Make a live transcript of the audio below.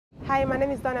Hi, my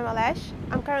name is Dona Malaish.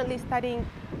 I'm currently studying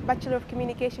Bachelor of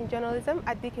Communication Journalism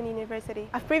at Deakin University.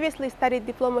 I've previously studied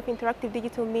Diploma of Interactive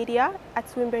Digital Media at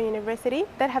Swinburne University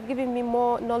that have given me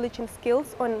more knowledge and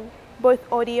skills on both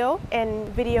audio and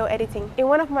video editing. In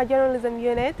one of my journalism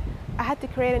units, I had to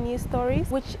create a news stories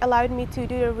which allowed me to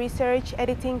do the research,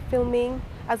 editing, filming,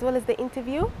 as well as the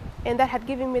interview, and that had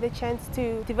given me the chance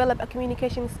to develop a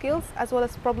communication skills as well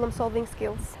as problem-solving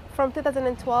skills. From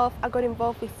 2012, I got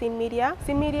involved with Scene Media.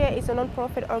 Scene Media is a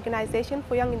non-profit organization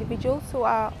for young individuals who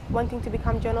are wanting to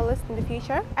become journalists in the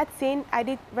future. At Scene, I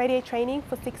did radio training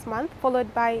for 6 months,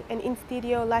 followed by an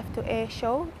in-studio live-to-air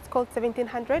show. It's called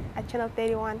 1700 at Channel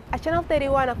 31. At Channel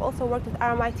 31, I've also worked with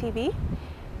RMI TV.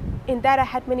 In that, I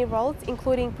had many roles,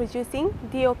 including producing,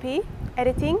 DOP,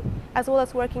 editing, as well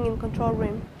as working in control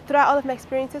room. Throughout all of my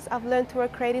experiences, I've learned to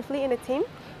work creatively in a team.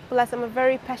 Plus, I'm a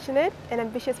very passionate and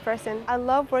ambitious person. I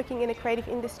love working in a creative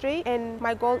industry, and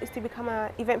my goal is to become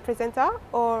an event presenter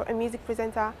or a music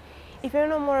presenter. If you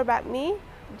want to know more about me,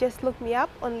 just look me up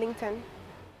on LinkedIn.